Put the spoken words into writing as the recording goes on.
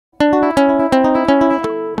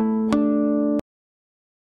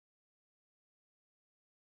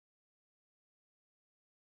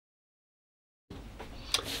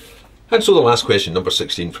And so the last question, number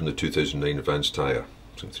 16 from the 2009 Advanced Higher.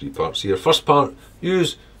 So 3 parts here. First part,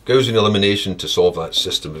 use Gaussian elimination to solve that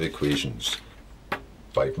system of equations.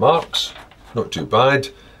 5 marks, not too bad,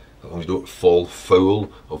 as long as you don't fall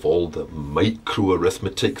foul of all the micro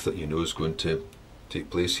arithmetic that you know is going to take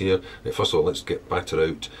place here. Now, first of all, let's get batter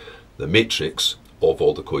out the matrix of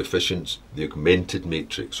all the coefficients, the augmented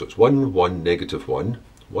matrix. So it's 1, 1, negative 1,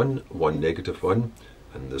 1, 1, negative 1,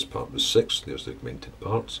 and this part was 6, there's the augmented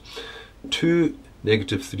parts. 2,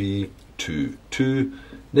 negative 3, 2, 2,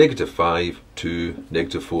 negative 5, 2,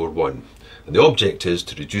 negative 4, 1. And the object is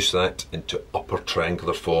to reduce that into upper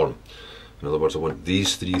triangular form. In other words, I want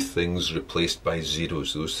these 3 things replaced by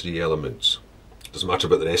zeros, those 3 elements. Doesn't matter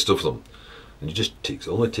about the rest of them. And you just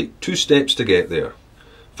only take 2 steps to get there.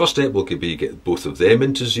 First step will be get both of them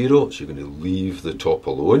into 0, so you're going to leave the top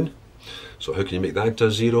alone. So how can you make that into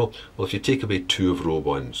a 0? Well, if you take away 2 of row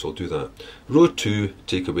 1, so I'll do that. Row 2,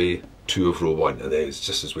 take away 2 of row 1, and then it's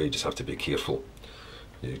just this way, you just have to be careful.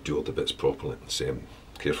 You do all the bits properly,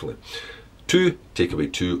 carefully. 2, take away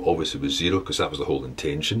 2, obviously was 0, because that was the whole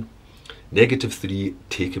intention. Negative 3,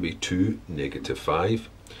 take away 2, negative 5.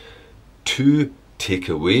 2, take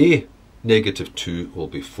away negative 2 will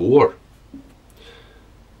be 4.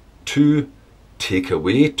 2, take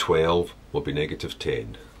away 12 will be negative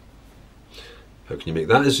 10. How can you make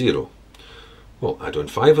that a 0? Well, add on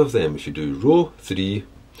 5 of them. If you do row 3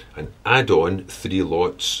 and add on 5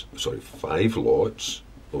 lots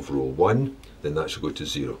of row 1, then that should go to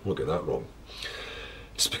 0. Don't get that wrong.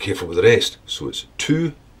 Just be careful with the rest. So it's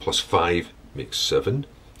 2 plus 5 makes 7.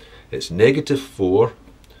 It's negative 4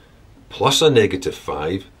 plus a negative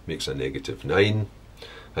 5 makes a negative 9.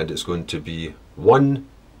 And it's going to be 1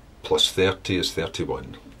 plus 30 is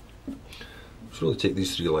 31. So really take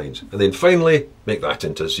these 3 lines. And then finally, make that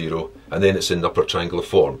into 0. And then it's in upper triangular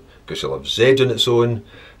form, because you'll have z on its own,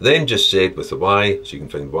 then just z with the y, so you can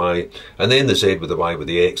find y, and then the z with the y with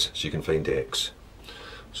the x, so you can find x.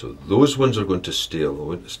 So those ones are going to stay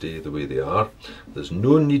the way they are. There's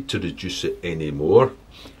no need to reduce it anymore.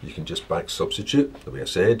 You can just back substitute, the way I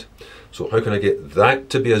said. So how can I get that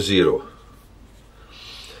to be a 0?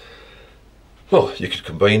 Well, you could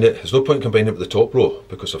combine it. There's no point combining it with the top row,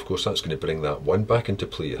 because of course that's going to bring that 1 back into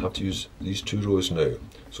play. You have to use these 2 rows now.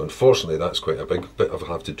 So unfortunately that's quite a big bit I'll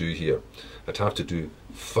have to do here. I'd have to do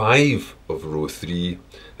 5 of row 3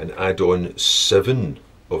 and add on 7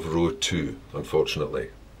 of row 2,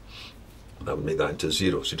 unfortunately. That would make that into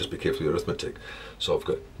 0, so just be careful with arithmetic. So I've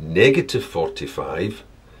got negative 45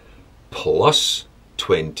 plus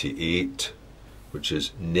 28, which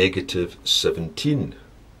is negative 17.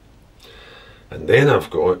 And then I've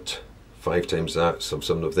got 5 times that, some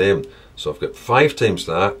of them. So I've got 5 times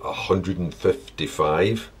that,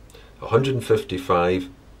 155. 155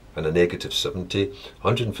 and a negative 70.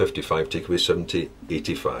 155 take away 70,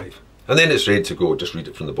 85. And then it's ready to go, just read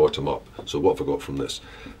it from the bottom up. So what have I got from this?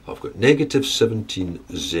 I've got negative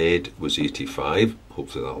 17z was 85.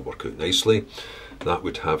 Hopefully that'll work out nicely. That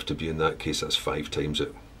would have to be, in that case, that's 5 times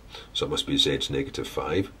it. So it must be z's negative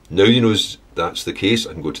 5. Now you know that's the case,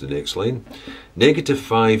 I can go to the next line. Negative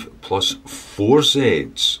 5 plus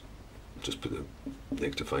 4z's, just put the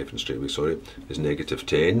negative 5 in straight away, sorry, is negative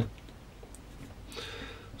 10.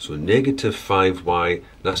 So negative 5y,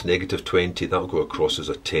 that's negative 20, that'll go across as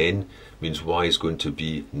a 10, means y is going to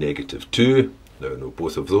be negative 2. Now I know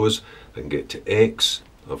both of those. I can get to x.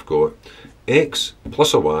 I've got x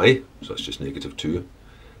plus a y, so that's just negative 2,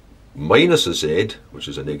 minus a z, which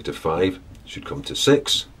is a negative 5, should come to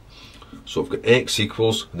 6. So I've got x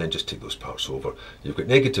equals, and then just take those parts over. You've got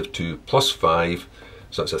negative 2 plus 5,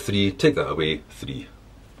 so that's a 3, take that away, 3.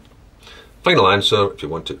 Final answer, if you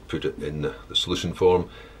want to put it in the solution form,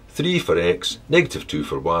 3 for x, negative 2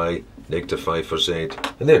 for y, negative 5 for z,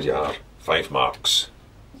 and there you are, 5 marks.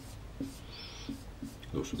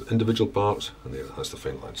 Those are the individual parts, and that's the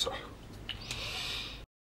final answer.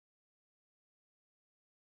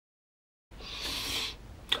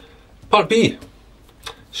 Part B.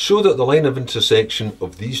 Show that the line of intersection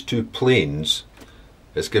of these 2 planes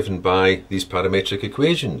is given by these parametric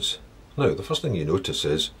equations. Now, the first thing you notice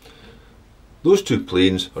is those 2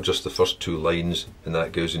 planes are just the first 2 lines in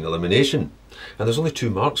that Gaussian elimination. And there's only 2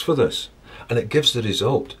 marks for this. And it gives the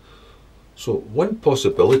result. So one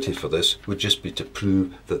possibility for this would just be to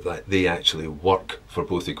prove that they actually work for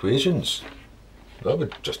both equations. That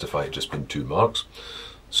would justify it just being 2 marks.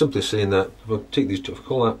 Simply saying that, if I take these 2, if I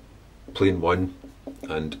call that plane 1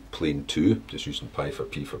 and plane 2, just using pi for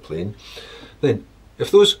p for plane, then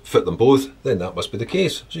if those fit them both, then that must be the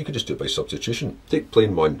case. So you could just do it by substitution. Take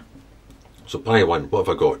plane 1. So pi 1, what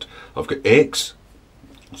have I got? I've got x,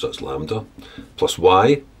 so that's lambda, plus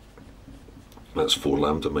y, That's 4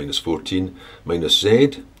 lambda minus 14 minus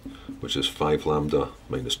z, which is 5 lambda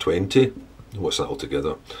minus 20. What's that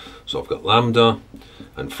altogether? So I've got lambda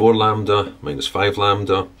and 4 lambda minus 5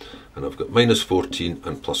 lambda, and I've got minus 14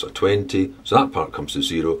 and plus a 20. So that part comes to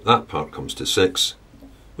 0, that part comes to 6,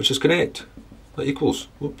 which is correct. That equals,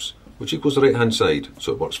 whoops, which equals the right hand side.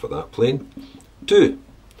 So it works for that plane. 2.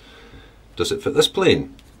 Does it fit this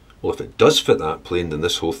plane? Well, if it does fit that plane, then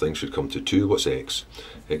this whole thing should come to 2. What's x?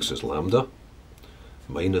 X is lambda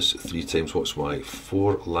minus 3 times what's y?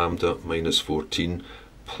 4 lambda minus 14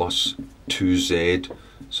 plus 2z,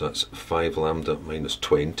 so that's 5 lambda minus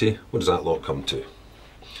 20. What does that lot come to?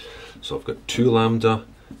 So I've got 2 lambda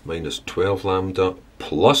minus 12 lambda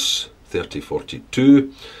plus 30,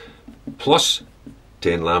 42 plus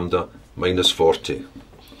 10 lambda minus 40.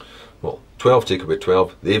 Well, 12 take away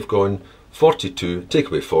 12, they've gone. 42 take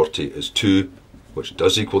away 40 is 2, which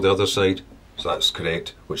does equal the other side. So that's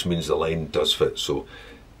correct, which means the line does fit. So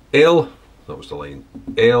L, that was the line,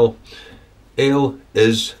 L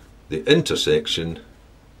is the intersection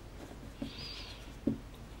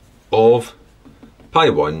of pi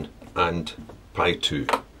 1 and pi 2.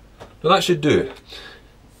 Now that should do.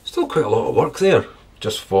 Still quite a lot of work there,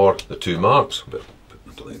 just for the 2 marks, but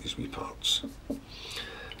underline these wee parts.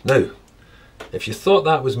 Now, if you thought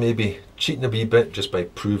that was maybe cheating a wee bit just by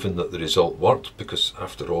proving that the result worked, because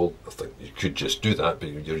after all, I think you could just do that, but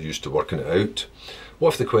you're used to working it out.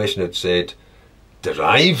 What if the question had said,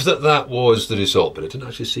 derive that that was the result, but it didn't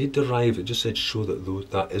actually say derive, it just said show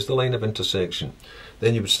that that is the line of intersection.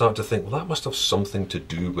 Then you would start to think, well, that must have something to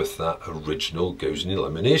do with that original Gaussian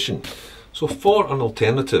elimination. So for an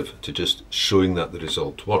alternative to just showing that the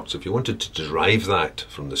result works, if you wanted to derive that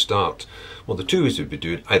from the start, well, the 2 ways would be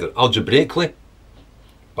doing either algebraically,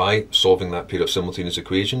 by solving that pair of simultaneous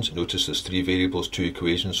equations. Notice there's 3 variables, 2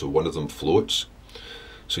 equations, so one of them floats.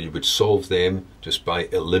 So you would solve them just by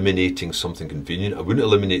eliminating something convenient. I wouldn't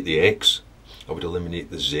eliminate the x, I would eliminate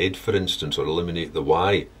the z, for instance, or eliminate the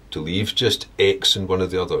y, to leave just x in one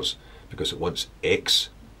of the others, because it wants x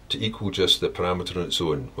to equal just the parameter on its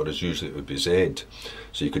own, whereas usually it would be z.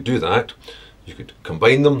 So you could do that. You could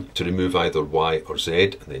combine them to remove either y or z,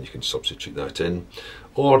 and then you can substitute that in.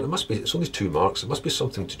 Or it must be, it's only 2 marks, it must be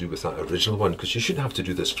something to do with that original one, because you shouldn't have to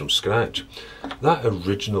do this from scratch. That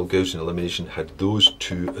original Gaussian elimination had those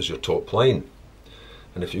 2 as your top line.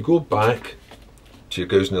 And if you go back to your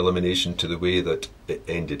Gaussian elimination to the way that it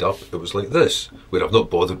ended up, it was like this, where I've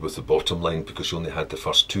not bothered with the bottom line because you only had the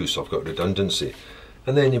first 2, so I've got redundancy.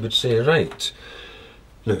 And then you would say, right,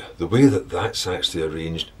 now the way that that's actually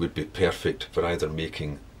arranged would be perfect for either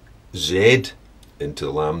making z into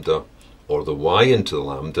the lambda or the y into the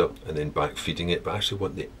lambda and then back feeding it, but I actually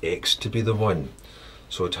want the x to be the 1.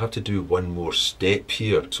 So I'd have to do one more step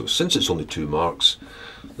here. So since it's only 2 marks,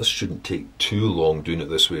 this shouldn't take too long doing it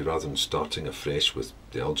this way rather than starting afresh with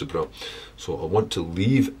the algebra. So I want to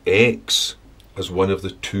leave x as one of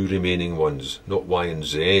the 2 remaining ones, not y and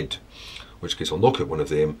z, in which case I'll knock out one of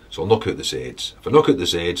them, so I'll knock out the z's. If I knock out the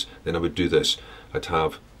z's, then I would do this. I'd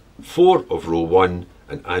have 4 of row 1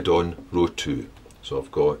 and add on row 2. So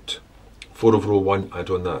I've got 4 of row 1, add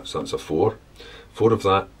on that, so that's a 4. 4 of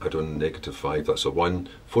that, add on negative 5, that's a 1.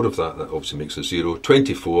 4 of that, that obviously makes a 0.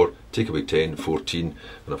 24, take away 10, 14,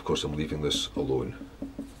 and of course I'm leaving this alone.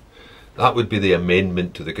 That would be the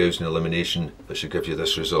amendment to the Gaussian elimination that should give you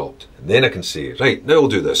this result. And then I can say, right, now I'll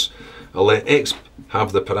do this. I'll let x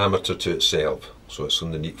have the parameter to itself, so it's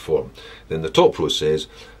in the neat form. Then the top row says,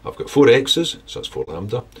 I've got 4 x's, so that's 4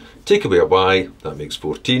 lambda. Take away a y, that makes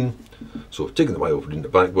 14. So taking the y over, reading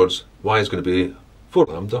it backwards, y is going to be 4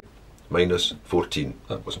 lambda minus 14.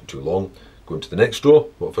 That wasn't too long. Going to the next row,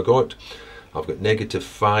 what have I got? I've got negative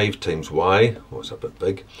 5 times y, oh, it's a bit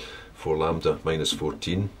big, 4 lambda minus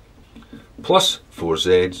 14, plus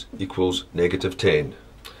 4z equals negative 10.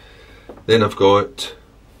 Then I've got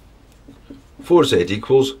 4z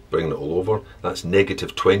equals, bringing it all over, that's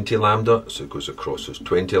negative 20 lambda, so it goes across as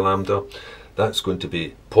 20 lambda. That's going to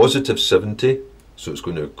be positive 70, so it's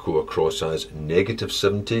going to go across as negative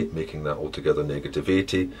 70, making that altogether negative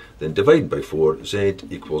 80. Then divided by 4, z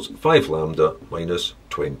equals 5 lambda minus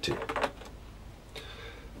 20.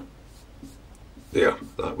 There,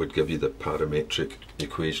 that would give you the parametric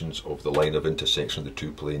equations of the line of intersection of the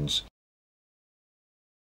 2 planes.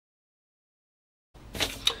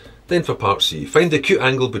 Then for part C, find the acute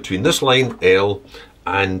angle between this line L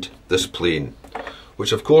and this plane,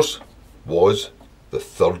 which of course was the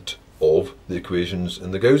third of the equations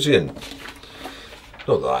in the Gaussian.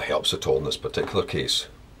 Not that that helps at all in this particular case.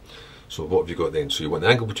 So what have you got then? So you want the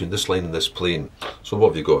angle between this line and this plane. So what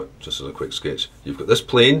have you got? Just as a quick sketch. You've got this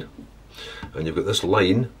plane and you've got this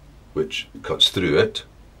line which cuts through it.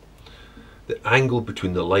 The angle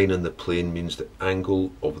between the line and the plane means the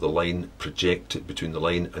angle of the line projected between the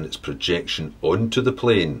line and its projection onto the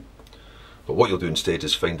plane. But what you'll do instead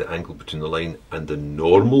is find the angle between the line and the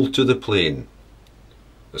normal to the plane.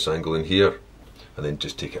 This angle in here, and then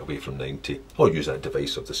just take it away from 90. Or use that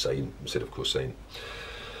device of the sine instead of cosine.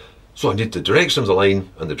 So I need the direction of the line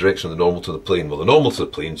and the direction of the normal to the plane. Well, the normal to the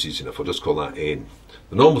plane is easy enough. I'll just call that n.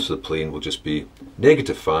 The normal to the plane will just be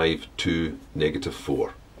 -5 to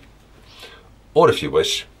 -4. Or if you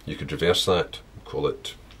wish, you could reverse that, call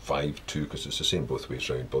it 5, 2, because it's the same both ways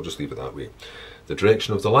round, but I'll just leave it that way. The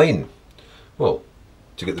direction of the line. Well,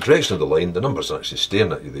 to get the direction of the line, the numbers are actually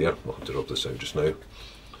staring at you there. I'll have to rub this out just now.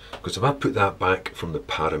 Because if I put that back from the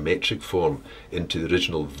parametric form into the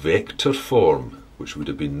original vector form, which would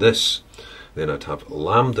have been this, then I'd have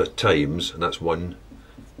lambda times, and that's 1,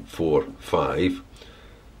 4, 5,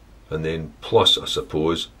 and then plus, I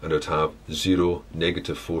suppose, and I'd have 0,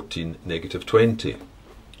 -14, -20.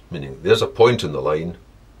 Meaning there's a point in the line,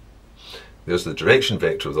 there's the direction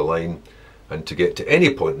vector of the line, and to get to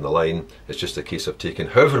any point in the line, it's just a case of taking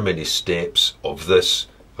however many steps of this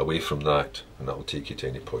away from that, and that will take you to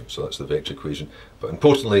any point. So that's the vector equation. But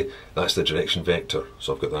importantly, that's the direction vector.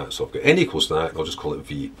 So I've got that. So I've got n equals that, and I'll just call it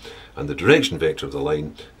v. And the direction vector of the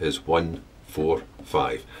line is 1, 4,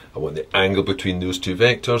 5. I want the angle between those two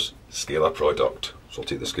vectors, scalar product. So I'll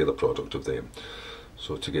take the scalar product of them.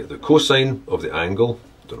 So to get the cosine of the angle,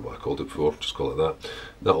 don't know what I called it before, just call it that,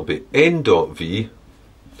 that'll be n dot v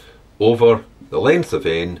over the length of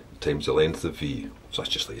n times the length of v. So that's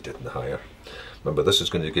just like you did in the higher. Remember, this is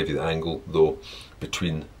going to give you the angle, though,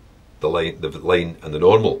 between the line and the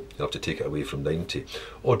normal. You'll have to take it away from 90,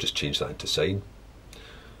 or just change that into sine,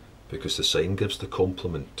 because the sine gives the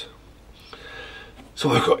complement. So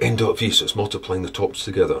I've got n dot v, so it's multiplying the tops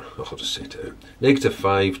together. I'll just set it out.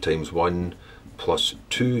 -5 times 1 plus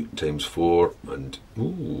 2 times 4, and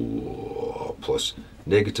plus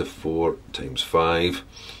 -4 times 5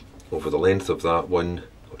 over the length of that one.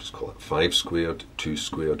 I'll just call it 5 squared, 2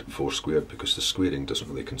 squared, 4 squared, because the squaring doesn't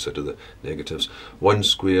really consider the negatives. 1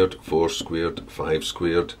 squared, 4 squared, 5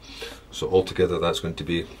 squared. So altogether that's going to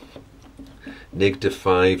be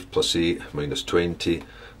 -5 plus 8 minus 20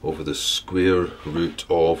 over the square root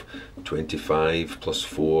of 25 plus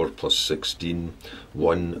 4 plus 16,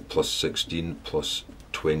 1 plus 16 plus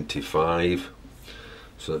 25.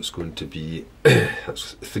 So that's going to be,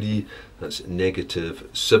 that's 3, that's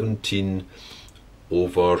 -17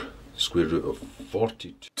 over square root of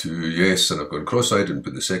 42. Yes, and I've gone cross-eyed and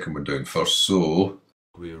put the second one down first, so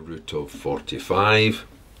square root of 45.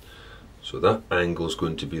 So that angle is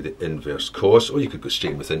going to be the inverse cos, or you could go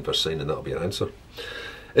straight in with inverse sine and that'll be your answer.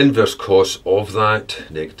 Inverse cos of that,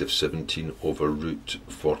 -17 over root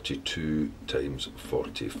 42 times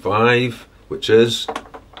 45, which is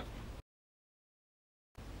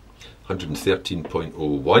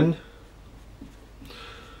 113.01,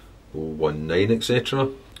 019, etc.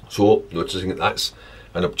 So noticing that that's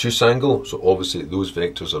an obtuse angle, so obviously those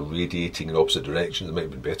vectors are radiating in opposite directions. It might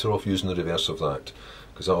have been better off using the reverse of that,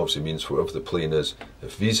 because that obviously means whatever the plane is,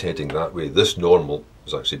 if v is heading that way, this normal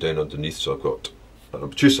is actually down underneath, so I've got an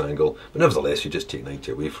obtuse angle, but nevertheless you just take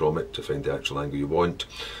 90 away from it to find the actual angle you want.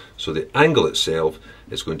 So the angle itself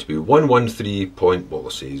is going to be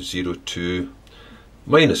 113.02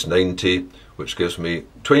 minus 90, which gives me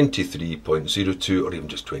 23.02, or even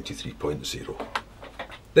just 23.0.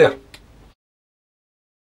 There.